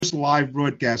live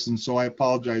broadcast, and so I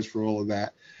apologize for all of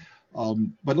that.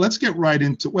 But let's get right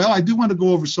into, well, I do want to go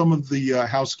over some of the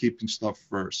housekeeping stuff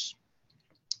first.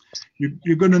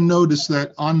 You're going to notice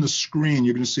that on the screen,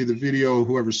 you're going to see the video,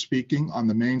 whoever's speaking. On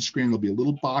the main screen, there'll be a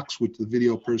little box with the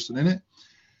video person in it.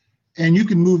 And you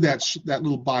can move that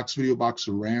little video box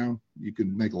around. You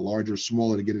can make it larger or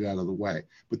smaller to get it out of the way.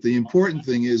 But the important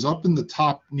thing is up in the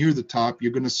top, near the top,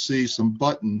 you're going to see some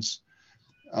buttons.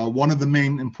 One of the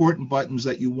main important buttons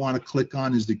that you want to click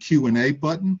on is the Q&A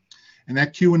button. And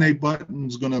that Q&A button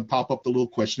is going to pop up the little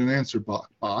question and answer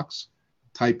box.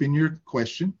 Type in your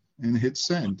question and hit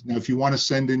send. Now, if you want to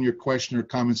send in your question or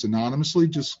comments anonymously,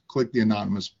 just click the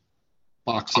anonymous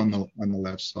box on the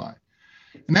left side.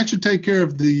 And that should take care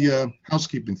of the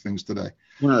housekeeping things today.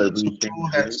 So with all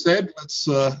that said, let's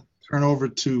turn over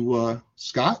to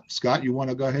Scott. Scott, you want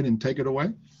to go ahead and take it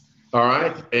away? All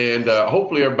right. And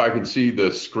hopefully everybody can see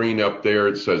the screen up there.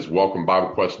 It says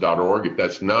welcomebiblequest.org. If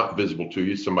that's not visible to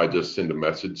you, somebody just send a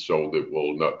message so that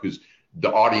we'll know, because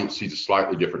the audience sees a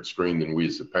slightly different screen than we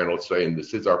as the panelists say, and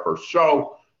this is our first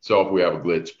show. So if we have a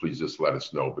glitch, please just let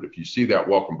us know. But if you see that,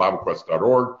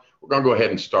 welcomebiblequest.org. We're going to go ahead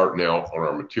and start now on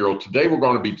our material. Today, we're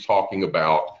going to be talking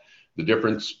about the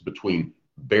difference between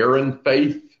barren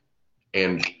faith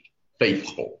and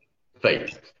faithful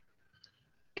faith.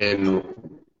 And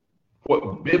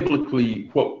what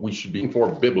we should be for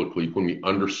biblically when we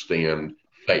understand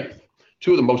faith.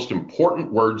 Two of the most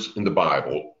important words in the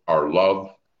Bible are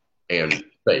love and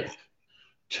faith.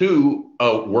 Two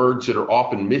words that are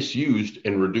often misused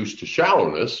and reduced to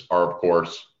shallowness are, of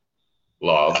course,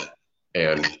 love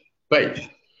and faith.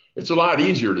 It's a lot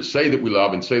easier to say that we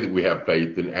love and say that we have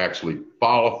faith than actually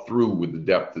follow through with the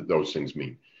depth that those things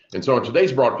mean. And so in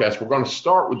today's broadcast, we're going to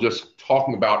start with just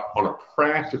talking about, on a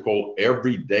practical,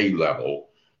 everyday level,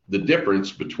 the difference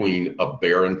between a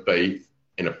barren faith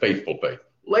and a faithful faith.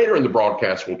 Later in the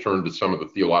broadcast, we'll turn to some of the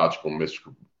theological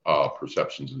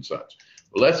misperceptions and such.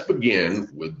 Let's begin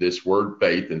with this word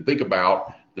faith and think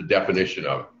about the definition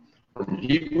of it. From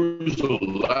Hebrews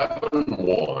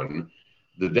 11:1,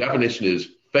 the definition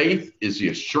is faith is the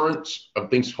assurance of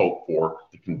things hoped for,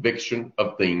 the conviction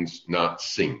of things not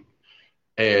seen.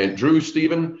 And Drew,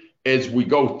 Stephen, as we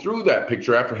go through that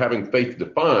picture after having faith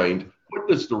defined, what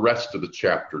does the rest of the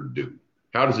chapter do?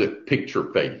 How does it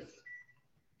picture faith?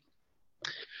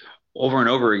 Over and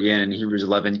over again in Hebrews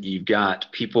 11, you've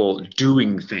got people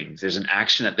doing things. There's an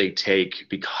action that they take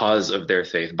because of their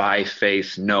faith. By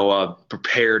faith, Noah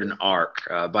prepared an ark.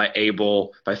 By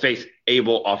faith,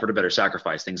 Abel offered a better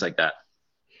sacrifice, things like that.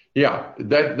 Yeah,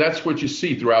 that's what you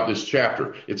see throughout this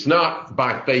chapter. It's not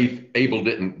by faith Abel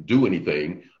didn't do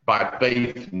anything. By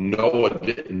faith Noah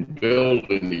didn't build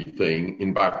anything.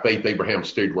 And by faith Abraham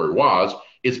stayed where he was.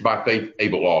 It's by faith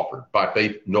Abel offered. By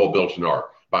faith Noah built an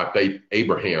ark. By faith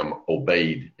Abraham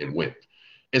obeyed and went.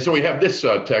 And so we have this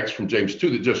text from James 2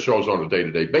 that just shows on a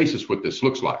day-to-day basis what this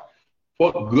looks like.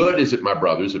 What good is it, my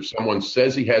brothers, if someone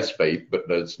says he has faith but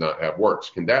does not have works?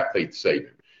 Can that faith save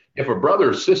him? If a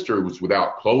brother or sister was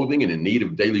without clothing and in need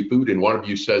of daily food, and one of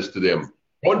you says to them,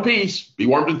 "Go in peace, be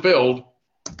warmed and filled,"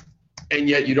 and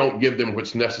yet you don't give them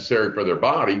what's necessary for their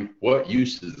body, what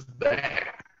use is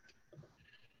that?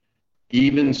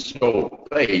 Even so,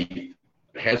 faith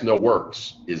has no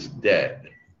works is dead,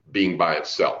 being by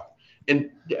itself.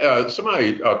 And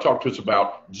somebody talked to us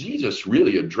about Jesus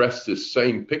really addressed this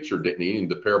same picture, didn't he, in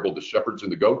the parable of the shepherds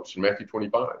and the goats in Matthew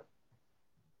 25.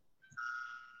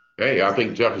 Hey, I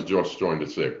think Jeff has just joined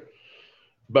us there.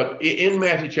 But in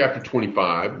Matthew chapter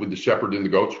 25, with the shepherd and the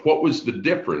goats, what was the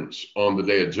difference on the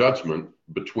day of judgment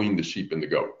between the sheep and the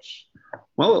goats?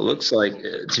 Well, it looks like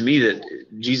to me that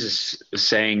Jesus is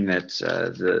saying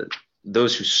that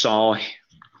those who saw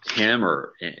him,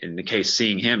 or in the case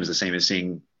seeing him, is the same as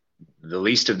seeing the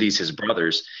least of these his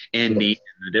brothers in need.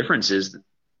 And the difference is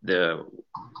the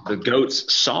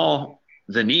goats saw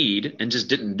the need and just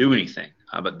didn't do anything.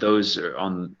 But those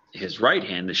on his right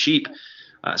hand, the sheep,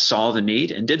 saw the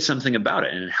need and did something about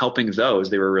it. And in helping those,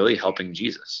 they were really helping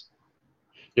Jesus.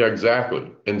 Yeah, exactly.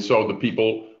 And so the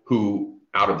people who,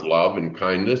 out of love and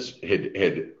kindness,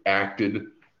 had acted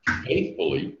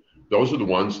faithfully, those are the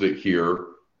ones that hear,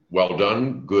 "Well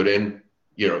done, good and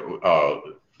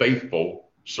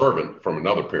faithful servant," from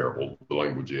another parable, the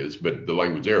language is, but the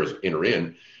language there is enter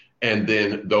in. And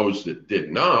then those that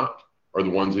did not are the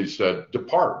ones that said,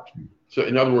 "Depart." So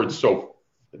in other words, so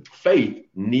faith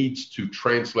needs to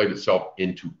translate itself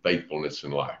into faithfulness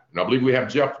in life. And I believe we have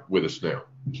Jeff with us now.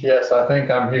 Yes, I think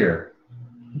I'm here.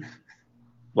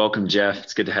 Welcome, Jeff.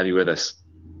 It's good to have you with us.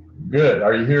 Good.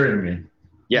 Are you hearing me?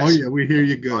 Yes. Oh, yeah, we hear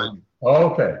you good.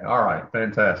 Okay. All right.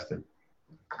 Fantastic.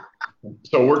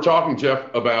 So we're talking,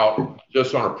 Jeff, about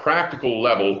just on a practical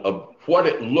level of what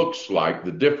it looks like,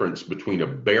 the difference between a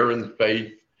barren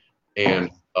faith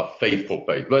and a faithful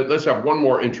faith. Let's have one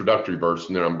more introductory verse,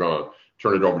 and then I'm going to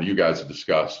turn it over to you guys to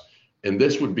discuss. And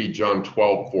this would be John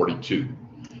 12:42.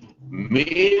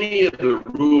 Many of the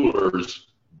rulers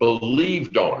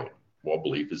believed on it. Well,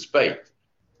 belief is faith.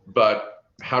 But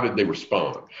how did they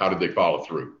respond? How did they follow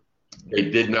through? They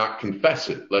did not confess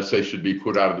it, lest they should be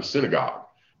put out of the synagogue.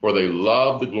 For they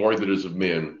love the glory that is of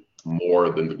men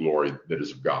more than the glory that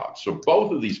is of God. So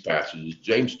both of these passages,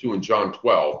 James 2 and John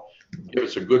 12, give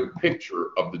us a good picture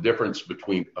of the difference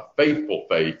between a faithful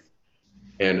faith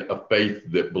and a faith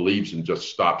that believes and just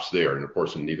stops there. And of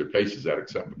course, in neither case is that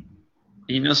acceptable.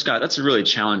 You know, Scott, that's a really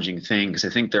challenging thing, because I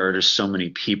think there are just so many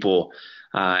people,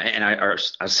 and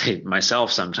I say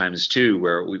myself sometimes too,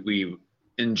 where we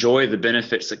enjoy the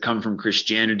benefits that come from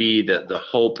Christianity, the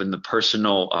hope and the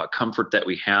personal comfort that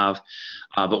we have.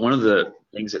 But one of the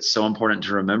things that's so important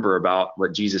to remember about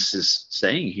what Jesus is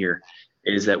saying here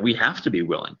is that we have to be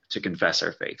willing to confess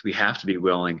our faith. We have to be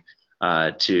willing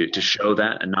to show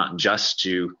that, and not just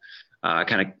to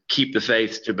kind of keep the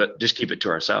faith, but just keep it to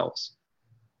ourselves.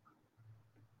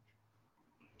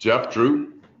 Jeff,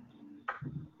 Drew?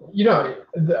 You know,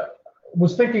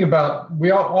 was thinking about,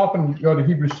 we often go to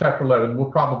Hebrews chapter 11.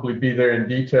 We'll probably be there in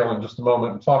detail in just a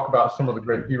moment and talk about some of the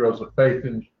great heroes of faith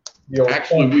in the Old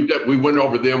Actually, we went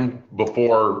over them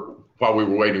before while we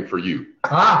were waiting for you.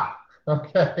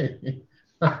 Okay.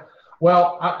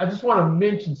 Well, I just want to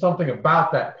mention something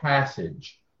about that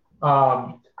passage.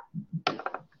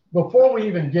 Before we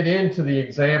even get into the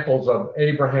examples of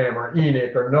Abraham or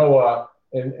Enoch or Noah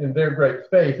and their great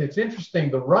faith, it's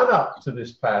interesting, the run-up to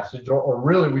this passage, or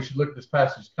really we should look at this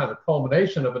passage as kind of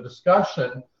culmination of a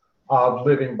discussion of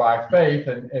living by faith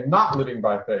and not living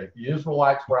by faith. The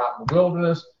Israelites were out in the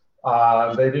wilderness.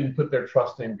 They didn't put their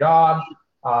trust in God.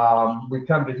 We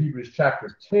come to Hebrews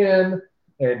chapter 10,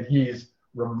 and he's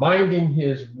reminding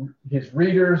his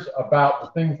readers about the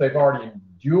things they've already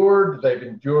endured. They've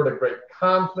endured a great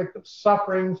conflict of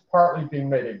sufferings, partly being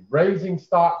made a grazing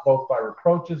stock, both by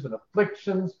reproaches and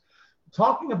afflictions.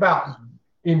 Talking about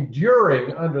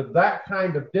enduring under that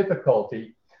kind of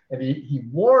difficulty, and he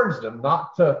warns them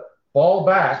not to fall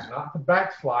back, not to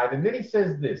backslide. And then he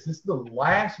says this is the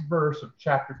last verse of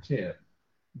chapter 10.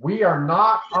 We are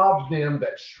not of them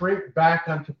that shrink back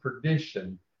unto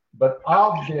perdition, but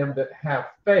of them that have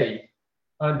faith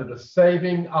unto the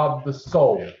saving of the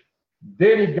soul.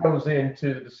 Then he goes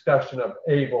into the discussion of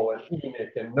Abel and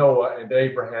Enoch and Noah and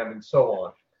Abraham and so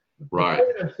on. Right. The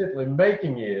point I'm simply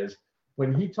making is,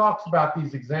 when he talks about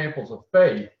these examples of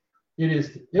faith, it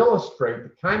is to illustrate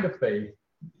the kind of faith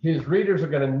his readers are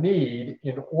going to need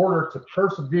in order to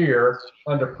persevere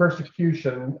under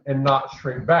persecution and not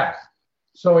shrink back.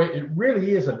 So it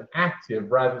really is an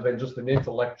active rather than just an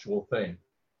intellectual thing.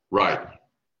 Right.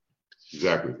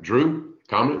 Exactly. Drew,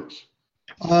 comments?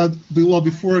 Well,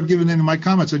 before giving any of my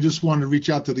comments, I just wanted to reach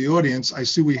out to the audience. I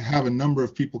see we have a number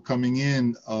of people coming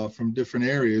in from different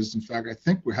areas. In fact, I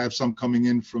think we have some coming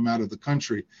in from out of the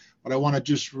country. But I want to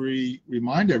just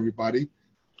remind everybody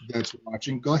that's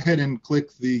watching, go ahead and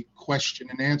click the question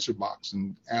and answer box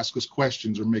and ask us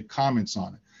questions or make comments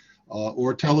on it.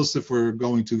 Or tell us if we're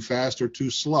going too fast or too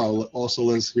slow. Also,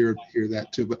 let's hear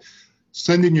that too. But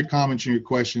send in your comments and your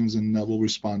questions, and we'll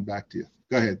respond back to you.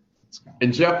 Go ahead.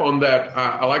 And Jeff, on that,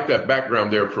 I like that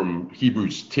background there from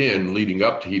Hebrews 10 leading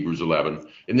up to Hebrews 11.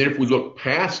 And then if we look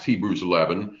past Hebrews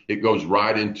 11, it goes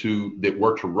right into that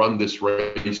we're to run this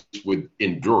race with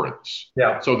endurance.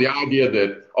 Yeah. So the idea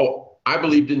that, I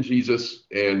believed in Jesus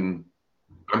and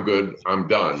I'm good, I'm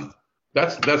done.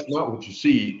 That's not what you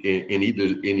see in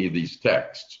either any of these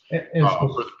texts. For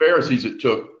the Pharisees,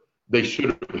 they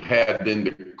should have had then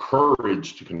the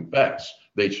courage to confess.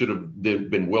 They should have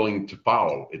been willing to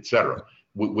follow, etc.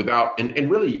 Without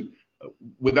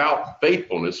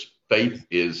faithfulness, faith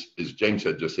is, as James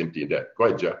said, just empty and dead. Go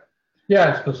ahead, Jeff.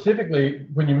 Yeah, and specifically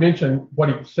when you mention what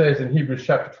he says in Hebrews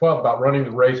chapter 12 about running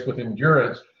the race with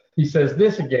endurance, he says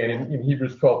this again in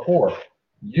Hebrews 12:4.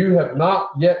 You have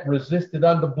not yet resisted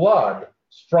unto blood,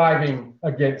 striving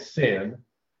against sin.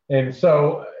 And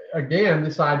so, again,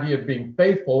 this idea of being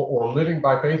faithful or living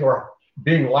by faith or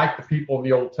being like the people in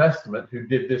the Old Testament who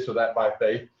did this or that by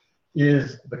faith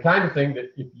is the kind of thing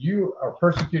that if you are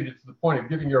persecuted to the point of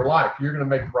giving your life, you're going to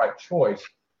make the right choice.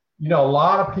 You know, a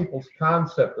lot of people's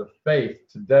concept of faith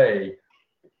today,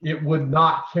 it would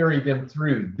not carry them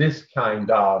through this kind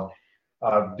of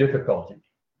difficulty.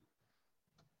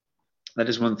 That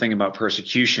is one thing about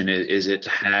persecution is it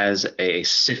has a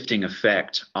sifting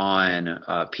effect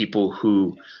on people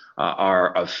who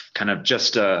are of kind of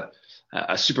just a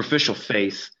a superficial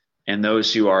faith and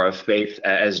those who are of faith,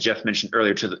 as Jeff mentioned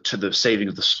earlier, to the saving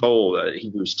of the soul,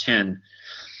 Hebrews 10.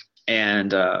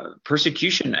 And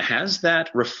persecution has that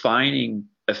refining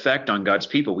effect on God's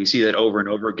people. We see that over and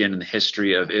over again in the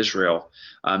history of Israel,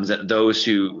 that those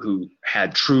who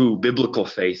had true biblical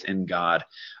faith in God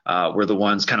were the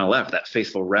ones kind of left, that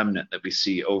faithful remnant that we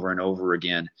see over and over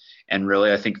again. And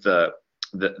really, I think the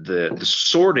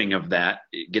sorting of that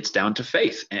gets down to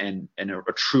faith and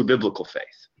a true biblical faith.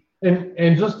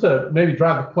 And just to maybe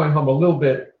drive the point home a little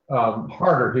bit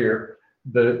harder here,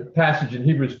 the passage in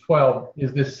Hebrews 12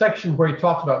 is this section where he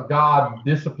talks about God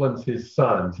disciplines his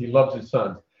sons. He loves his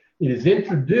sons. It is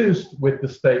introduced with the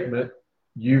statement,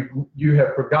 you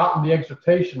have forgotten the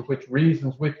exhortation which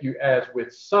reasons with you as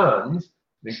with sons.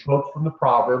 He quotes from the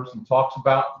Proverbs and talks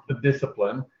about the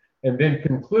discipline, and then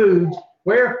concludes,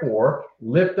 wherefore,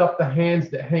 lift up the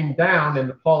hands that hang down and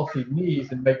the palsied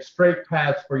knees, and make straight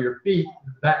paths for your feet,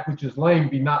 that which is lame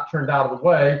be not turned out of the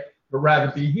way, but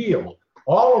rather be healed.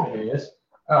 All of this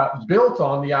built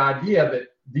on the idea that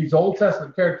these Old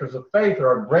Testament characters of faith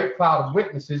are a great cloud of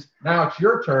witnesses. Now it's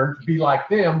your turn to be like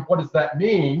them. What does that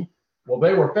mean? Well,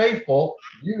 they were faithful.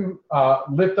 You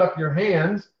lift up your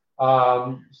hands,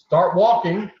 start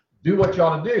walking, do what you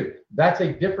ought to do. That's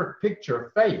a different picture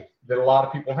of faith that a lot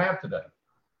of people have today.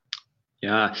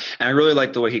 Yeah, and I really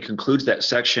like the way he concludes that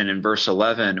section in verse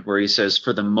 11, where he says,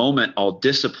 for the moment, all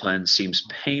discipline seems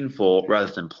painful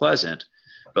rather than pleasant,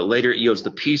 but later it yields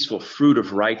the peaceful fruit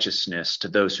of righteousness to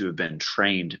those who have been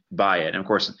trained by it. And of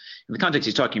course, in the context,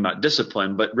 he's talking about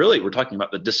discipline, but really we're talking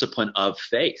about the discipline of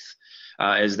faith.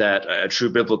 Is that a true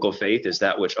biblical faith is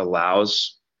that which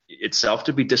allows itself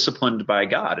to be disciplined by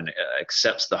God and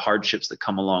accepts the hardships that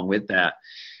come along with that.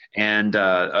 And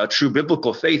a true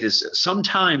biblical faith is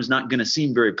sometimes not going to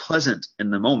seem very pleasant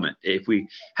in the moment. If we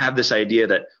have this idea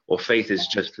that, well, faith is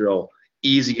just real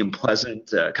easy and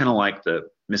pleasant, kind of like the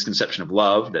misconception of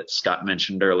love that Scott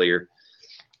mentioned earlier.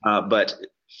 But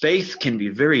faith can be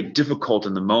very difficult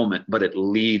in the moment, but it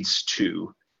leads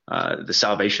to the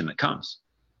salvation that comes.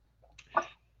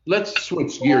 Let's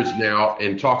switch gears now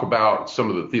and talk about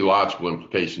some of the theological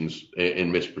implications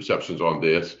and misperceptions on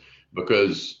this.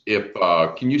 Because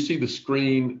can you see the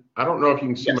screen? I don't know if you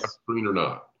can see my screen or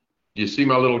not. Do you see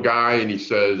my little guy? And he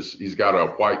says he's got a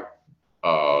white,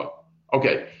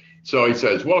 okay. So he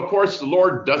says, well, of course, the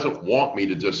Lord doesn't want me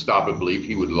to just stop and believe.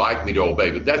 He would like me to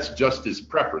obey, but that's just his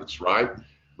preference, right?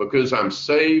 Because I'm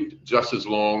saved just as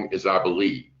long as I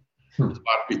believe. A lot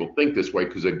of people think this way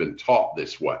because they've been taught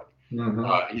this way.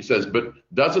 Mm-hmm. He says, but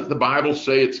doesn't the Bible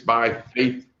say it's by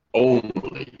faith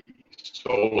only?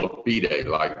 Sola fide,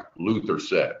 like Luther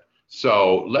said.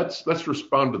 So let's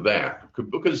respond to that,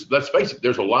 because let's face it,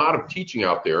 there's a lot of teaching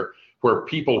out there where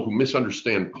people who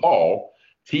misunderstand Paul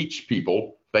teach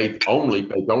people faith only,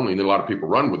 and a lot of people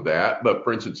run with that. But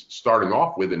for instance, starting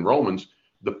off with in Romans,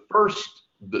 the first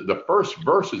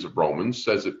verses of Romans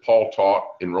says that Paul taught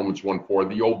in Romans 1:4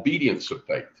 the obedience of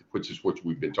faith, which is what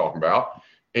we've been talking about.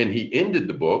 And he ended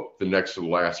the book, the next to the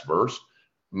last verse,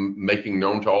 making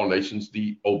known to all nations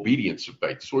the obedience of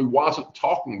faith. So he wasn't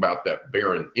talking about that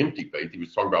barren, empty faith. He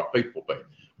was talking about faithful faith.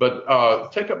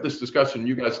 But take up this discussion.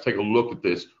 You guys take a look at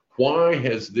this. Why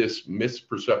has this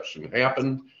misperception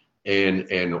happened,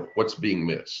 and what's being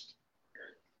missed?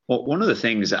 Well, one of the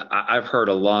things I've heard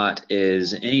a lot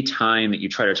is any time that you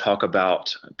try to talk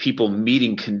about people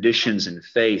meeting conditions in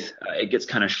faith, it gets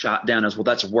kind of shot down as, well,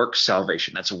 that's work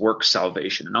salvation. That's work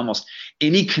salvation. And almost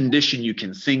any condition you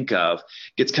can think of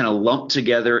gets kind of lumped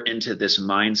together into this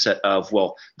mindset of,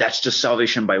 well, that's just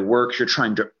salvation by works. You're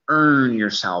trying to earn your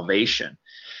salvation.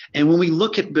 And when we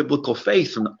look at biblical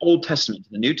faith from the Old Testament to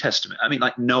the New Testament, I mean,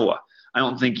 like Noah, I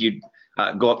don't think you'd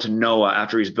go up to Noah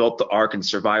after he's built the ark and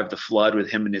survived the flood with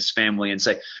him and his family and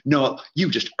say, Noah,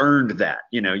 you just earned that.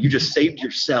 You just saved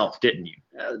yourself, didn't you?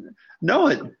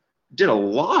 Noah did a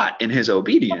lot in his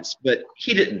obedience, but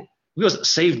he wasn't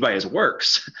saved by his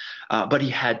works, but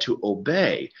he had to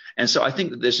obey. And so I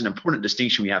think that there's an important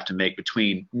distinction we have to make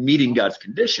between meeting God's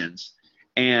conditions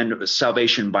and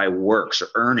salvation by works or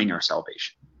earning our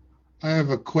salvation. I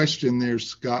have a question there,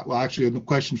 Scott. Well, actually, a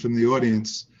question from the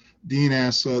audience. Dean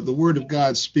asks, the word of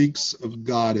God speaks of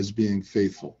God as being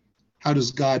faithful. How does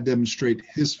God demonstrate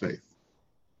his faith?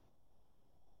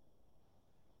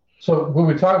 So when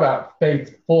we talk about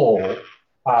faithful,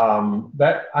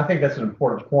 I think that's an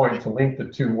important point to link the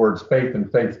two words, faith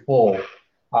and faithful.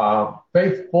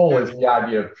 Faithful is the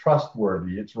idea of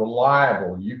trustworthy. It's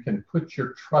reliable. You can put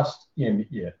your trust in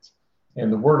it.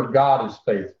 And the word of God is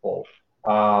faithful.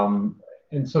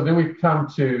 And so then we come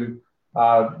to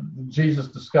Jesus'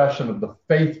 discussion of the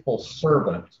faithful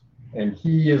servant. and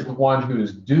he is the one who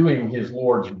is doing his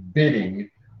Lord's bidding,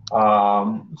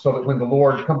 so that when the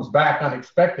Lord comes back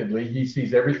unexpectedly, he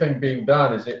sees everything being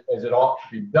done as it ought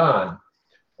to be done.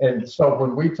 And so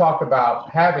when we talk about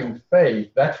having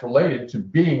faith, that's related to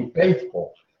being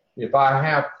faithful. If I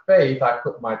have faith, I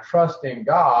put my trust in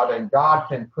God, and God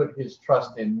can put his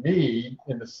trust in me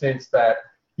in the sense that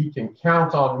he can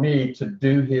count on me to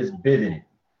do his bidding.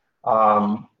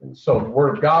 So the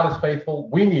word of God is faithful.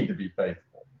 We need to be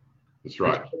faithful. That's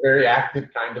right. It's a very active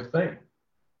kind of thing.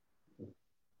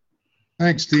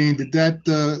 Thanks, Dean. Did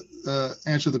that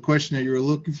answer the question that you were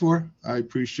looking for? I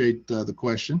appreciate the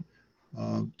question.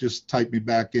 Just text me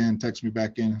back in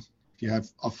if you have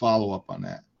a follow-up on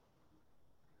that.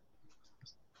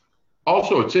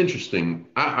 Also, it's interesting.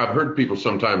 I've heard people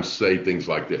sometimes say things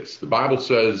like this. The Bible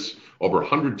says over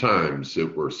 100 times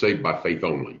that we're saved by faith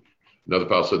only. Another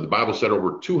fellow said the Bible said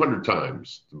over 200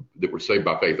 times that we're saved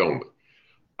by faith only.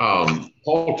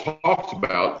 Paul talks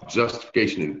about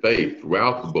justification in faith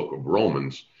throughout the book of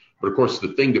Romans. But of course,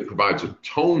 the thing that provides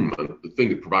atonement, the thing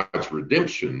that provides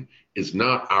redemption is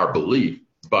not our belief,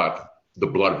 but the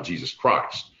blood of Jesus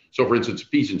Christ. So for instance,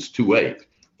 Ephesians 2:8,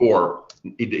 or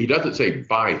he doesn't say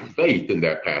by faith in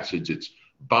that passage, it's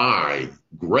by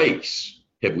grace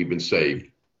have we been saved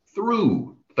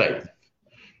through faith.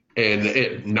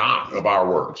 And not of our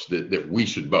works that we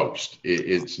should boast.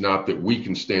 It's not that we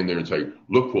can stand there and say,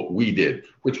 look what we did,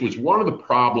 which was one of the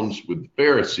problems with the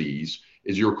Pharisees.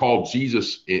 As you recall,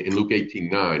 Jesus in Luke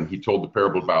 18:9, he told the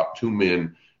parable about two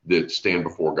men that stand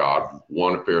before God,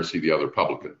 one a Pharisee, the other a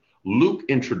publican. Luke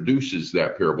introduces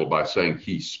that parable by saying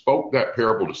he spoke that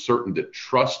parable to certain that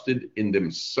trusted in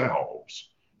themselves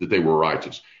that they were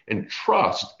righteous. And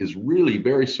trust is really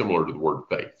very similar to the word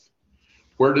faith.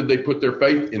 Where did they put their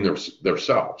faith? In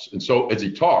themselves. And so as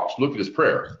he talks, look at his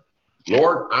prayer.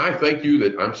 Lord, I thank you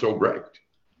that I'm so great.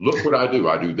 Look what I do.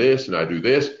 I do this and I do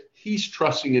this. He's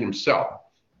trusting in himself.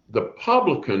 The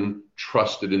publican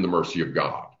trusted in the mercy of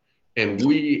God. And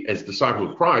we, as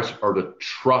disciples of Christ, are to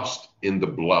trust in the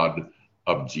blood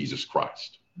of Jesus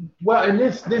Christ. Well, and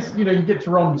this, you get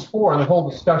to Romans 4 and the whole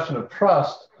discussion of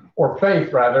trust, or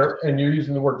faith rather, and you're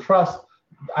using the word trust.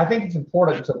 I think it's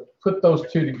important to put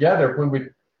those two together. When we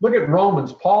look at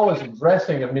Romans, Paul is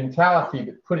addressing a mentality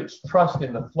that put its trust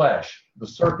in the flesh, the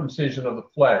circumcision of the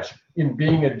flesh, in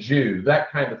being a Jew, that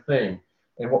kind of thing.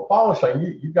 And what Paul is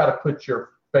saying, you've got to put your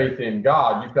faith in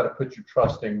God. You've got to put your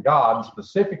trust in God,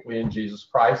 specifically in Jesus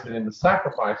Christ and in the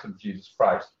sacrifice of Jesus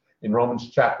Christ. In Romans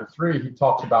chapter 3, he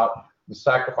talks about the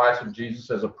sacrifice of Jesus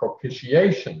as a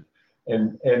propitiation.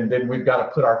 And then we've got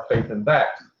to put our faith in that.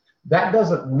 That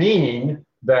doesn't mean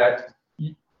that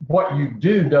what you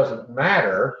do doesn't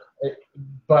matter,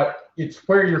 but it's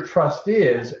where your trust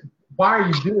is. Why are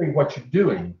you doing what you're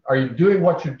doing? Are you doing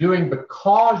what you're doing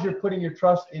because you're putting your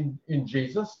trust in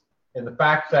Jesus and the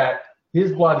fact that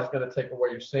his blood is going to take away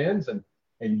your sins, and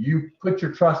you put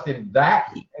your trust in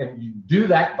that, and you do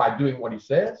that by doing what he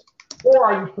says? Or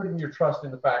are you putting your trust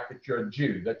in the fact that you're a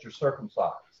Jew, that you're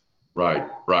circumcised? Right.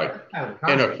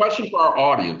 And a question for our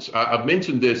audience. I've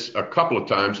mentioned this a couple of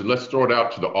times, and let's throw it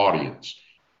out to the audience.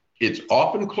 It's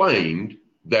often claimed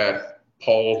that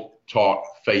Paul taught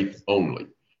faith only.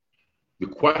 The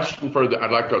question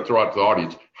I'd like to throw out to the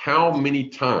audience, how many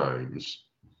times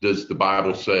does the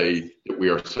Bible say that we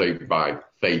are saved by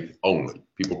faith only?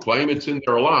 People claim it's in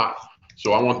there a lot,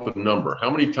 so I want the number. How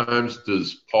many times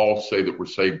does Paul say that we're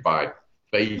saved by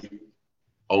faith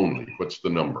only? What's the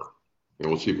number? And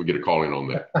we'll see if we get a call in on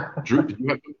that. Drew, did you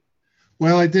have?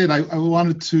 Well, I did. I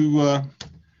wanted to.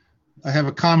 I have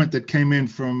a comment that came in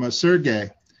from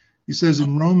Sergey. He says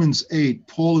in Romans 8,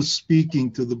 Paul is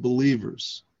speaking to the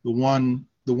believers, the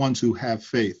ones who have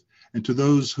faith, and to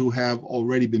those who have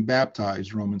already been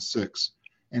baptized, Romans 6,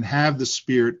 and have the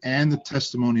Spirit and the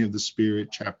testimony of the Spirit,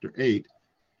 chapter 8.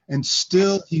 And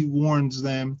still he warns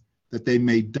them that they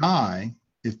may die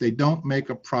if they don't make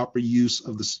a proper use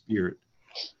of the Spirit.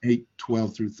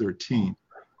 8:12 through 13.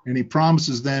 And he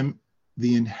promises them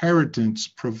the inheritance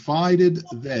provided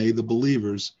they, the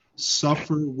believers,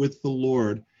 suffer with the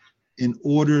Lord in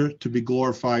order to be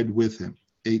glorified with him.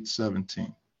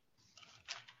 8:17.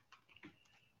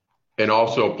 And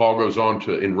also Paul goes on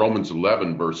to, in Romans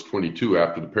 11, verse 22,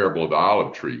 after the parable of the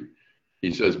olive tree,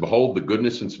 he says, behold the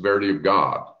goodness and severity of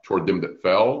God toward them that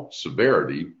fell,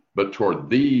 severity, but toward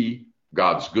thee,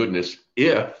 God's goodness,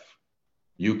 if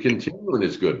you continue in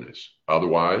his goodness.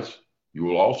 Otherwise, you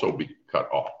will also be cut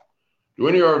off. Do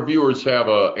any of our viewers have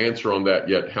an answer on that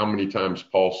yet? How many times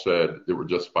Paul said that we're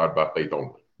justified by faith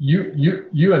only?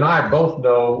 You and I both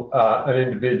know an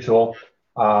individual.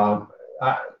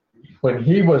 When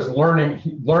he was learning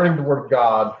the Word of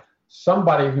God,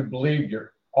 somebody who believed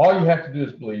all you have to do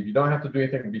is believe. You don't have to do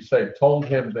anything to be saved. Told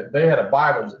him that they had a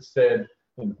Bible that said,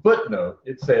 in the footnote,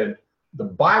 it said, the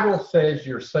Bible says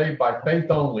you're saved by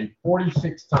faith only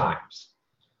 46 times.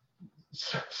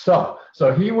 So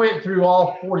he went through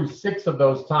all 46 of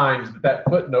those times that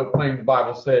footnote claimed the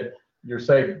Bible said you're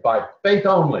saved by faith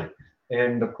only.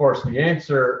 And of course, the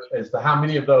answer as to how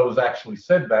many of those actually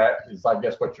said that is, I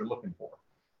guess, what you're looking for.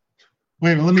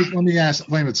 Wait a minute, let me ask.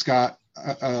 Wait a minute, Scott.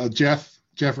 Jeff,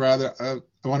 rather.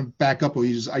 I want to back up. Are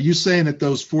you saying that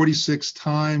those 46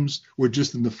 times were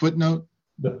just in the footnote?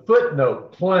 The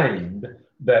footnote claimed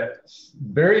that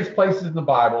various places in the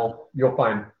Bible, you'll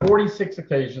find 46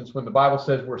 occasions when the Bible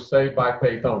says we're saved by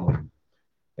faith only.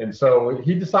 And so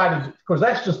he decided, of course,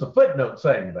 that's just the footnote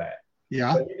saying that.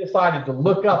 Yeah. So he decided to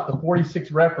look up the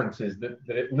 46 references that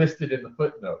it listed in the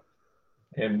footnote.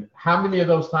 And how many of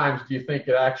those times do you think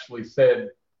it actually said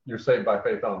you're saved by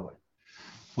faith only?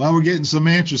 Well, we're getting some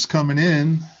answers coming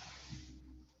in.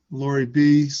 Lori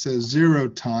B says 0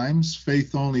 times.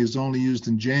 Faith only is only used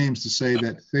in James to say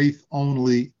that faith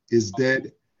only is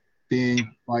dead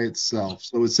being by itself.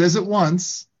 So it says it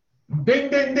once. Ding,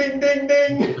 ding, ding, ding,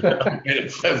 ding. And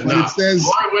it says not. It says,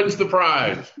 Lord wins the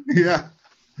prize. Yeah.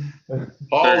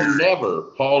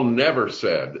 Paul never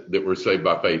said that we're saved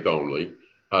by faith only.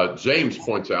 James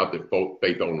points out that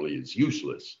faith only is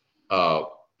useless.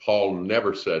 Paul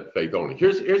never said faith only.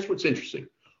 Here's what's interesting.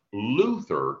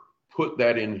 Luther put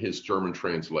that in his German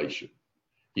translation.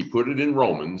 He put it in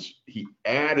Romans. He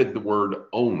added the word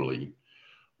only.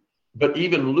 But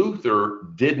even Luther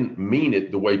didn't mean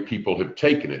it the way people have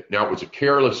taken it. Now, it was a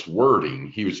careless wording.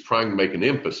 He was trying to make an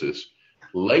emphasis.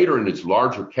 Later in his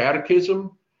larger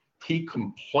catechism, he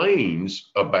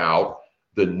complains about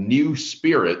the new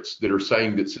spirits that are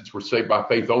saying that since we're saved by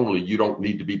faith only, you don't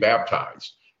need to be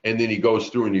baptized. And then he goes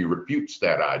through and he refutes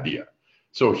that idea.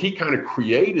 So he kind of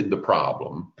created the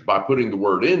problem by putting the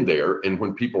word in there. And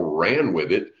when people ran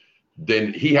with it,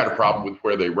 then he had a problem with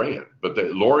where they ran. But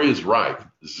Lori is right.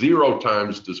 0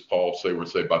 times does Paul say we're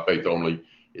saved by faith only.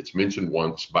 It's mentioned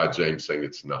once by James saying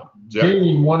it's not.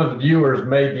 Dean, one of the viewers,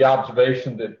 made the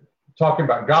observation that talking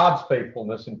about God's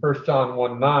faithfulness in 1 John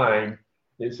 1:9,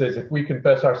 it says, if we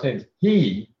confess our sins,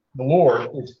 he, the Lord,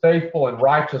 is faithful and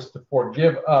righteous to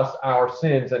forgive us our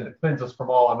sins and to cleanse us from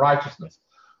all unrighteousness.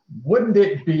 Wouldn't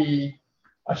it be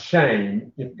a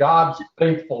shame if God's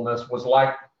faithfulness was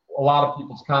like a lot of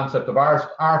people's concept of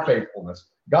our faithfulness?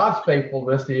 God's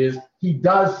faithfulness is he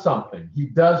does something. He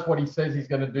does what he says he's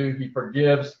going to do. He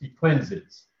forgives. He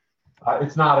cleanses.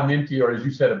 It's not an empty, or as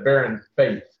you said, a barren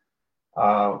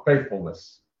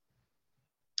faithfulness.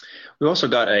 We also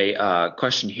got a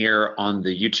question here on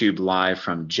the YouTube live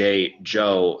from J.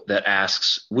 Joe that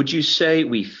asks, would you say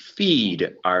we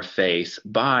feed our faith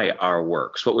by our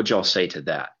works? What would y'all say to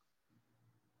that?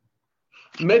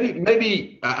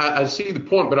 Maybe I see the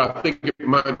point, but I think it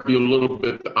might be a little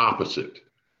bit the opposite.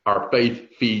 Our faith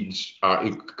feeds,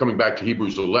 coming back to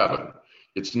Hebrews 11,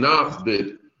 it's not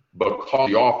that because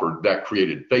he offered that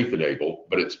created faith in Abel,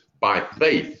 but it's by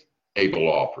faith Abel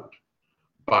offered.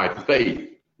 By faith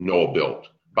Noah built.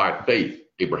 By faith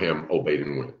Abraham obeyed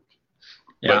and went.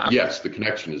 Yeah. But yes, the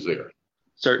connection is there.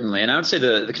 Certainly. And I would say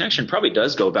the connection probably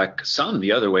does go back some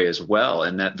the other way as well.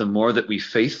 And that the more that we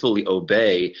faithfully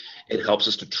obey, it helps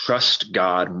us to trust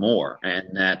God more.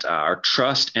 And that our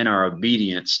trust and our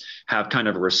obedience have kind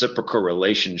of a reciprocal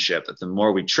relationship. That the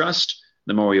more we trust,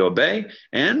 the more we obey.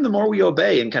 And the more we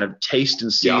obey and kind of taste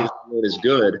and see that the Lord is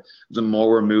good, the more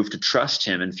we're moved to trust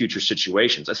him in future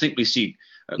situations. I think we see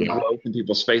growth in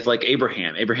people's faith like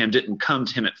Abraham. Abraham didn't come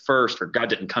to him at first, or God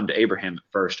didn't come to Abraham at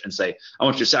first and say, I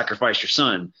want you to sacrifice your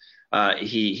son.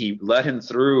 He led him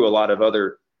through a lot of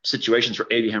other situations where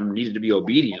Abraham needed to be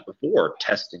obedient before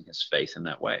testing his faith in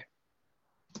that way.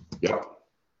 Yeah.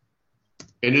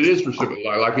 And it is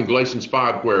reciprocal, like in Galatians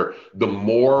 5, where the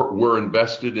more we're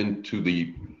invested into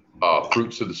the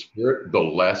fruits of the Spirit, the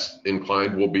less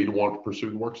inclined we'll be to want to pursue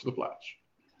the works of the flesh.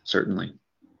 Certainly.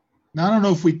 Now, I don't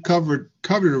know if we covered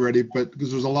already, but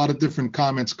because there's a lot of different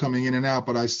comments coming in and out,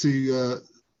 but I see a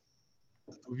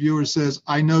viewer says,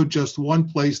 I know just one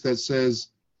place that says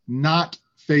not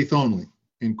faith only,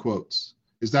 in quotes.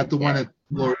 Is that the one that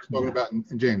Lord is talking about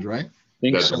in James, right? I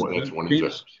think that's so. One in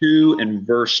James 2 and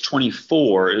verse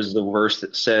 24 is the verse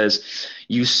that says,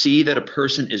 you see that a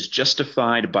person is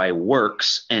justified by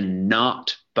works and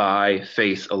not by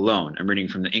faith alone. I'm reading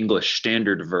from the English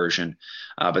Standard Version,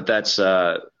 but that's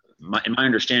in my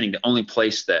understanding, the only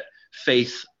place that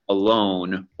faith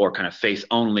alone or kind of faith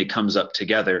only comes up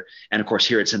together. And of course,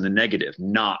 here it's in the negative,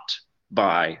 not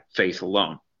by faith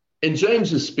alone. And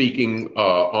James is speaking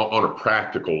on a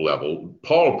practical level.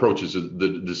 Paul approaches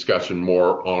the discussion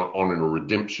more on a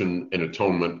redemption and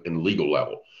atonement and legal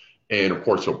level. And of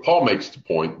course, so Paul makes the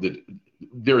point that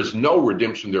there is no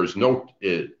redemption, there is no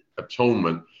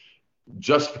atonement.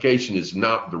 Justification is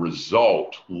not the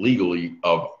result legally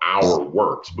of our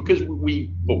works, because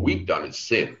what we've done is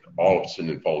sin. All have sinned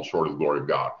and fallen short of the glory of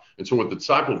God. And so what the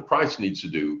disciple of Christ needs to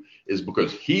do is,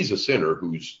 because he's a sinner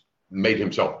who's made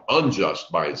himself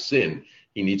unjust by his sin,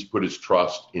 he needs to put his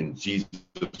trust in Jesus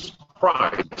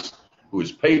Christ, who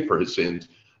has paid for his sins,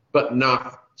 but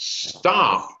not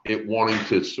stop at wanting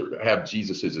to have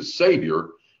Jesus as a savior.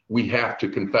 We have to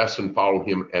confess and follow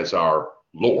him as our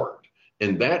Lord.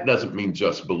 And that doesn't mean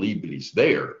just believe that he's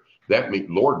there.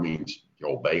 Lord means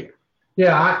obey him.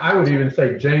 Yeah, I would even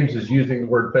say James is using the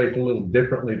word faith a little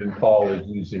differently than Paul is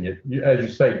using it. As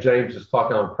you say, James is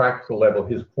talking on a practical level.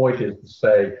 His point is to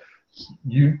say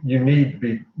you need to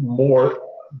be more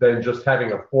than just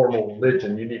having a formal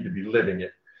religion. You need to be living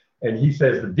it. And he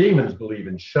says the demons believe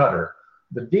and shudder.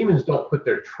 The demons don't put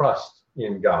their trust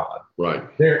in God.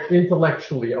 Right. They're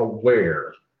intellectually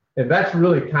aware. And that's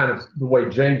really kind of the way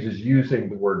James is using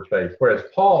the word faith. Whereas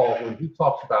Paul, when he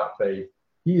talks about faith,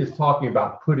 he is talking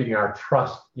about putting our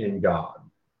trust in God.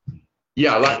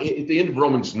 Yeah, like at the end of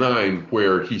Romans 9,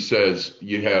 where he says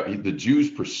you have the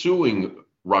Jews pursuing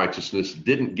righteousness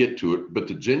didn't get to it, but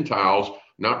the Gentiles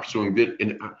not pursuing did.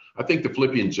 And I think the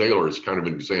Philippian jailer is kind of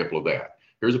an example of that.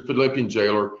 Here's a Philippian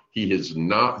jailer. He has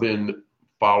not been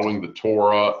following the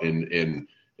Torah and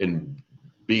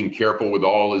being careful with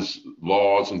all his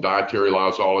laws and dietary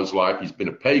laws all his life. He's been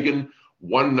a pagan.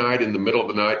 One night in the middle of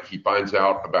the night, he finds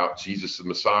out about Jesus the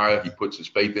Messiah. He puts his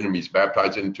faith in him. He's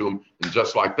baptized into him. And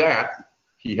just like that,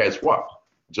 he has what?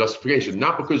 Justification.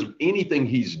 Not because of anything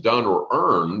he's done or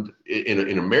earned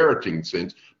in a meriting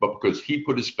sense, but because he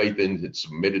put his faith in and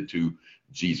submitted to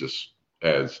Jesus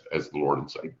as the Lord and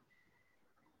Savior.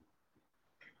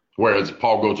 Whereas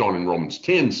Paul goes on in Romans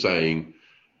 10 saying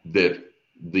that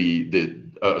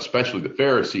especially the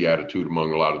Pharisee attitude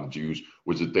among a lot of the Jews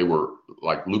was that they were,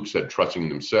 like Luke said, trusting in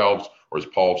themselves, or as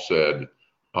Paul said,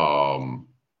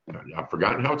 I've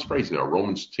forgotten how it's phrased now.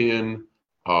 Romans 10,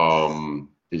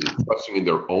 is it trusting in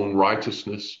their own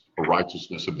righteousness or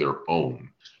righteousness of their own?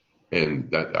 And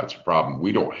that's a problem.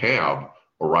 We don't have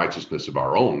a righteousness of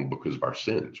our own because of our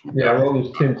sins. Romans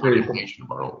 10:3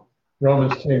 of our own.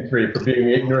 Romans 10:3, for being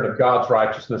ignorant of God's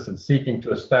righteousness and seeking to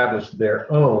establish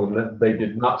their own, they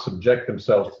did not subject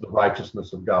themselves to the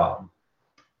righteousness of God.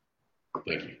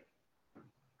 Thank you.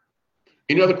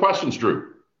 Any other questions,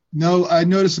 Drew? No, I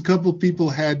noticed a couple of people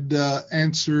had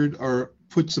answered or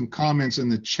put some comments in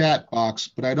the chat box,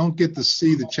 but I don't get to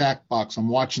see the chat box. I'm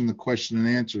watching the question and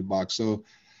answer box. So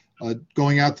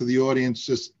going out to the audience,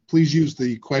 just please use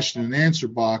the question and answer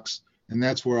box, and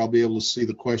that's where I'll be able to see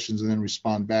the questions and then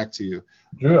respond back to you.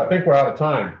 Drew, I think we're out of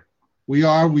time. We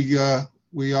are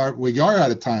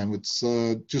out of time. It's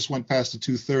just went past the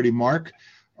 2:30 mark.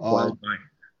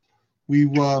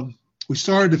 We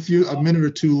started a minute or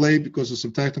two late because of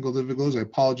some technical difficulties. I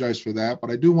apologize for that,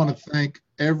 but I do want to thank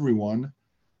everyone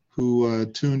who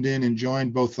tuned in and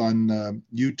joined both on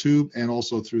YouTube and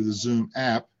also through the Zoom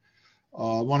app.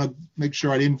 I want to make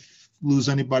sure I didn't lose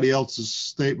anybody else's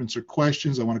statements or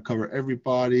questions. I want to cover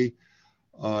everybody.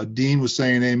 Dean was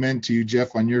saying amen to you,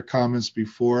 Jeff, on your comments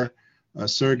before.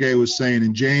 Sergey was saying,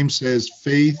 and James says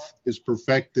faith is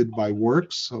perfected by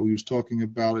works. So he was talking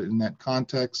about it in that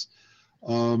context.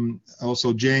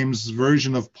 Also, James'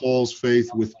 version of Paul's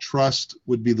faith with trust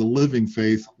would be the living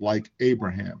faith like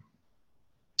Abraham.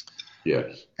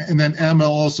 Yes. And then Emma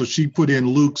also, she put in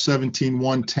Luke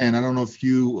 17:1-10. I don't know if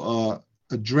you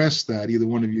addressed that, either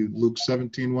one of you. Luke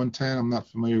 17:1-10. I'm not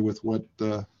familiar with what.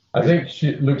 I think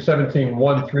Luke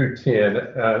 17:1-10,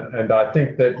 and I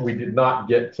think that we did not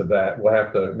get to that. We'll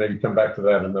have to maybe come back to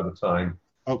that another time.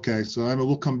 Okay, so Emma,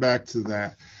 we'll come back to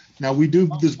that. Now, we do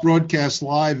this broadcast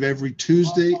live every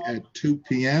Tuesday at 2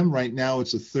 p.m. Right now,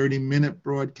 it's a 30-minute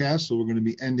broadcast, so we're going to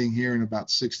be ending here in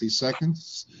about 60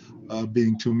 seconds,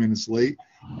 being 2 minutes late.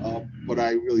 But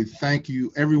I really thank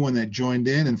you, everyone that joined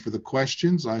in, and for the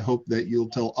questions. I hope that you'll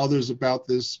tell others about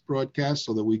this broadcast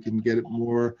so that we can get it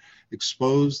more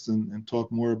exposed and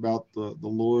talk more about the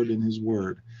Lord and His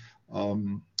Word.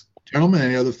 Gentlemen,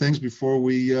 any other things before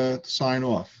we sign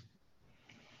off?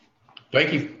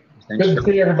 Thank you. Good to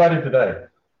see everybody today.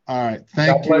 All right.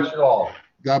 Thank you. God bless you all.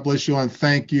 God bless you all, and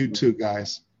thank you too,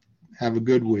 guys. Have a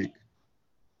good week.